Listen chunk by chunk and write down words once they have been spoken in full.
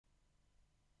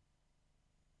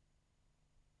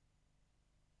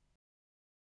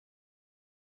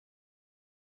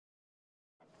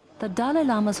The Dalai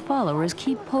Lama's followers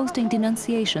keep posting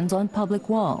denunciations on public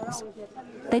walls.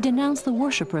 They denounce the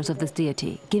worshippers of this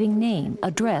deity, giving name,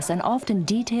 address, and often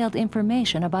detailed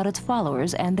information about its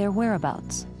followers and their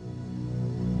whereabouts.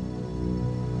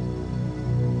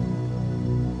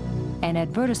 An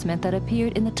advertisement that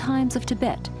appeared in the Times of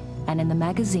Tibet and in the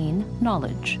magazine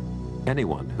Knowledge.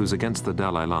 Anyone who's against the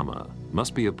Dalai Lama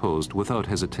must be opposed without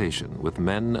hesitation with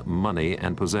men, money,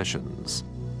 and possessions.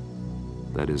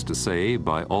 That is to say,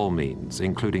 by all means,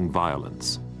 including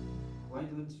violence.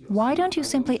 Why don't you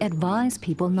simply advise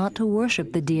people not to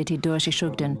worship the deity Dorje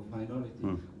Shugden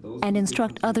and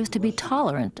instruct others to be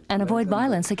tolerant and avoid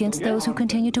violence against those who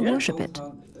continue to worship it?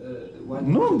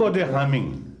 Nobody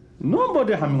harming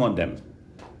on them.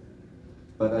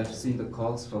 But I've seen the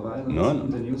calls for violence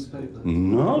in the newspaper.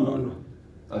 No.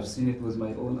 I've seen it with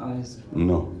my own eyes.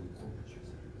 No.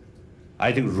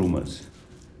 I think rumors.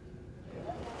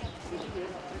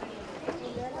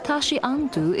 Tashi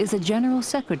Antu is the general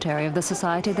secretary of the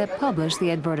society that published the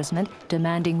advertisement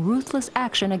demanding ruthless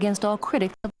action against all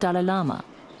critics of Dalai Lama.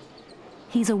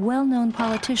 He's a well-known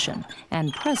politician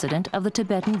and president of the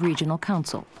Tibetan Regional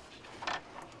Council.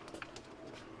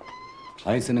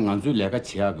 The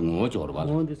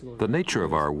nature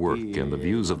of our work and the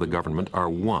views of the government are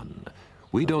one.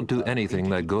 We don't do anything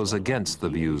that goes against the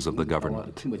views of the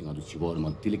government.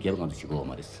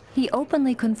 He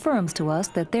openly confirms to us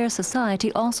that their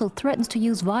society also threatens to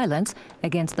use violence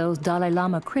against those Dalai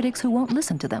Lama critics who won't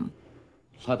listen to them.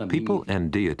 People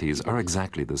and deities are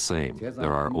exactly the same.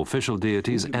 There are official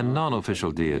deities and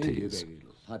non-official deities.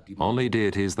 Only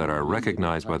deities that are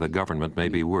recognized by the government may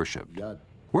be worshipped.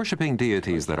 Worshipping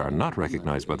deities that are not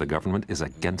recognized by the government is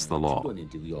against the law.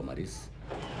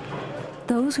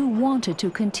 Those who wanted to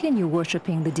continue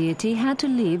worshipping the deity had to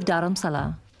leave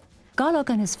Dharamsala. Gelug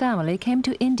and his family came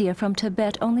to India from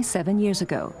Tibet only 7 years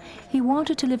ago. He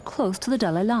wanted to live close to the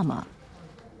Dalai Lama.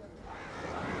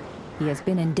 He has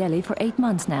been in Delhi for 8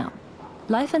 months now.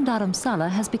 Life in Dharamsala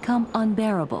has become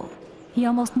unbearable. He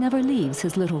almost never leaves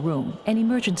his little room, an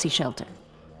emergency shelter.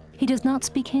 He does not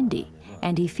speak Hindi,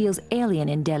 and he feels alien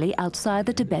in Delhi outside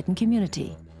the Tibetan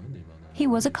community. He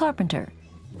was a carpenter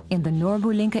in the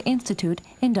Norbulinka Institute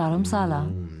in Dharamsala.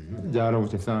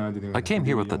 I came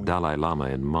here with the Dalai Lama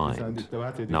in mind.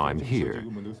 Now I'm here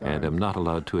and am not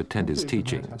allowed to attend his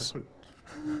teachings.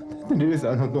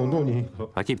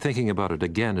 I keep thinking about it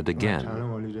again and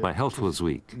again. My health was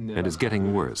weak and is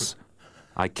getting worse.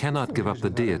 I cannot give up the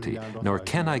deity, nor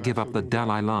can I give up the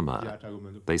Dalai Lama.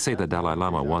 They say the Dalai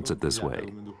Lama wants it this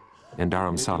way. In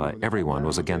Dharamsala, everyone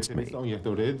was against me.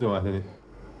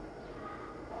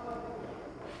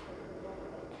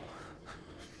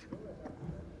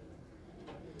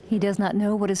 He does not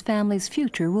know what his family's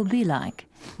future will be like.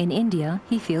 In India,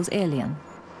 he feels alien.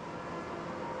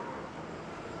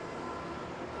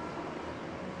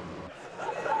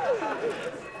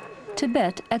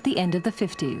 Tibet at the end of the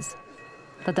 50s.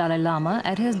 The Dalai Lama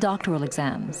at his doctoral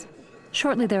exams.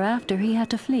 Shortly thereafter, he had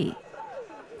to flee.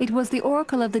 It was the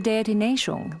oracle of the deity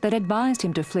Neshung that advised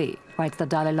him to flee, writes the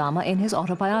Dalai Lama in his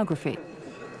autobiography.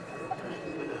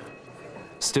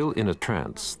 Still in a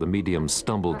trance, the medium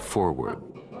stumbled forward,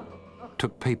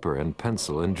 took paper and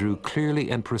pencil and drew clearly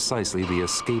and precisely the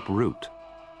escape route.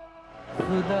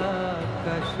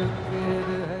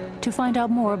 To find out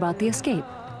more about the escape,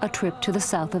 a trip to the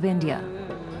south of India.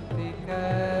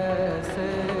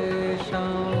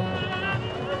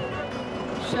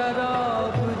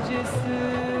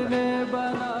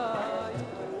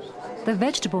 The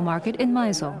vegetable market in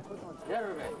Mysore.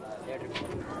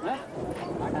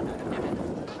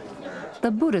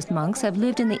 The Buddhist monks have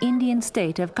lived in the Indian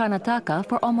state of Karnataka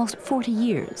for almost 40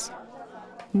 years.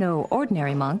 No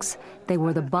ordinary monks, they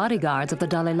were the bodyguards of the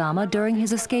Dalai Lama during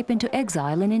his escape into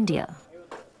exile in India.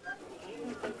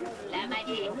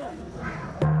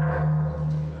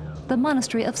 The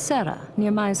monastery of Sera,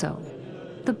 near Mysore.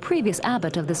 The previous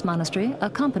abbot of this monastery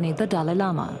accompanied the Dalai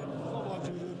Lama.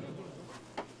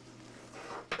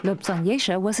 Lobsang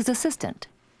Yeshe was his assistant.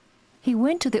 He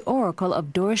went to the oracle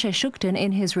of Dorje Shugden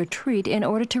in his retreat in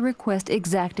order to request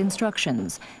exact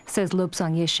instructions, says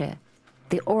Lobsang Yeshe,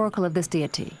 the oracle of this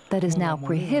deity that is now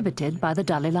prohibited by the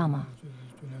Dalai Lama.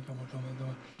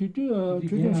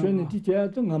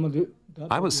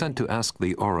 I was sent to ask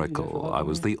the oracle. I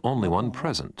was the only one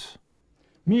present.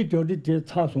 The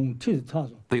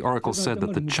oracle said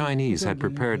that the Chinese had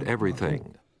prepared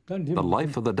everything. The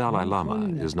life of the Dalai Lama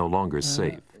is no longer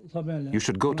safe. You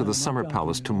should go to the summer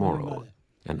palace tomorrow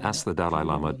and ask the Dalai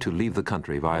Lama to leave the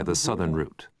country via the southern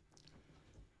route.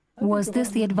 Was this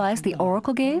the advice the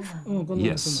oracle gave?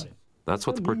 Yes. That's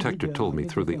what the protector told me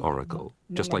through the oracle,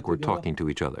 just like we're talking to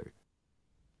each other.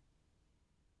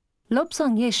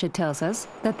 Lobsang Yeshe tells us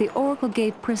that the oracle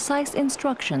gave precise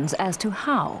instructions as to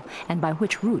how and by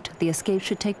which route the escape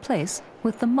should take place,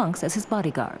 with the monks as his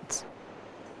bodyguards.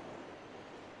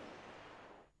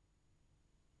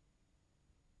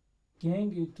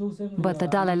 But the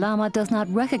Dalai Lama does not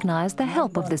recognize the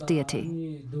help of this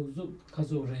deity.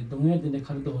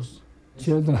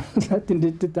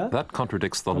 That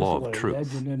contradicts the law of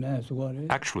truth.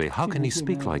 Actually, how can he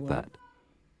speak like that?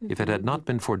 If it had not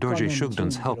been for Dorje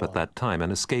Shugden's help at that time,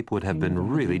 an escape would have been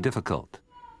really difficult.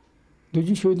 The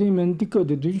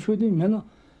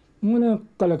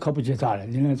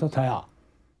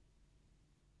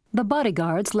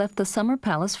bodyguards left the summer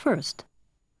palace first.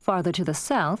 Farther to the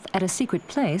south, at a secret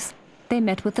place, they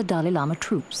met with the Dalai Lama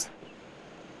troops.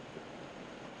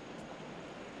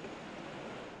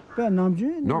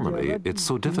 Normally, it's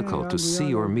so difficult to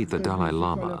see or meet the Dalai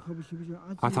Lama.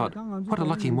 I thought, what a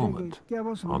lucky moment.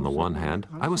 On the one hand,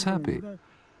 I was happy.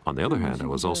 On the other hand, I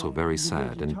was also very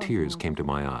sad, and tears came to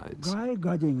my eyes.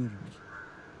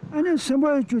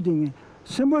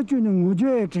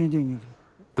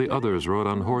 The others rode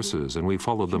on horses, and we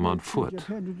followed them on foot.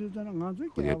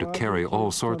 We had to carry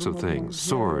all sorts of things,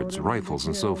 swords, rifles,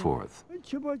 and so forth.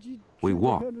 We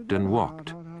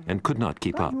walked, and could not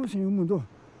keep up.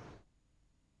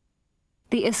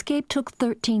 The escape took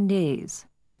 13 days.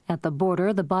 At the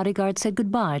border, the bodyguard said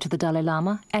goodbye to the Dalai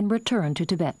Lama and returned to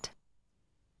Tibet.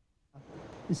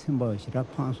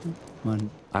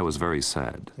 I was very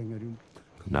sad.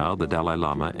 Now the Dalai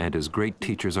Lama and his great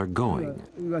teachers are going.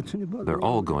 They're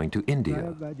all going to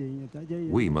India.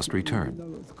 We must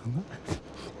return.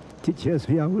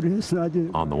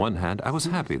 On the one hand, I was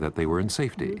happy that they were in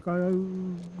safety.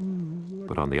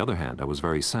 But on the other hand, I was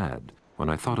very sad when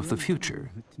I thought of the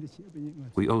future.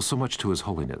 We owe so much to His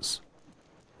Holiness.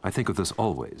 I think of this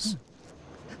always.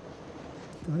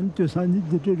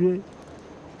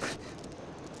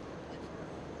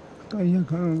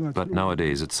 But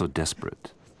nowadays it's so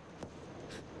desperate.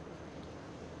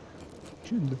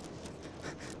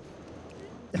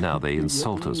 Now they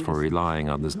insult us for relying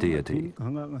on this deity.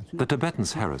 The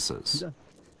Tibetans harass us.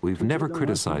 We've never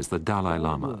criticized the Dalai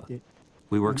Lama.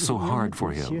 We work so hard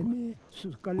for him.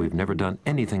 We've never done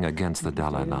anything against the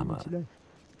Dalai Lama.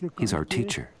 He's our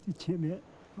teacher.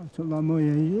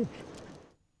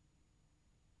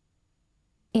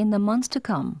 In the months to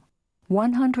come,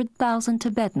 100,000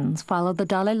 Tibetans followed the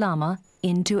Dalai Lama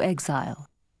into exile.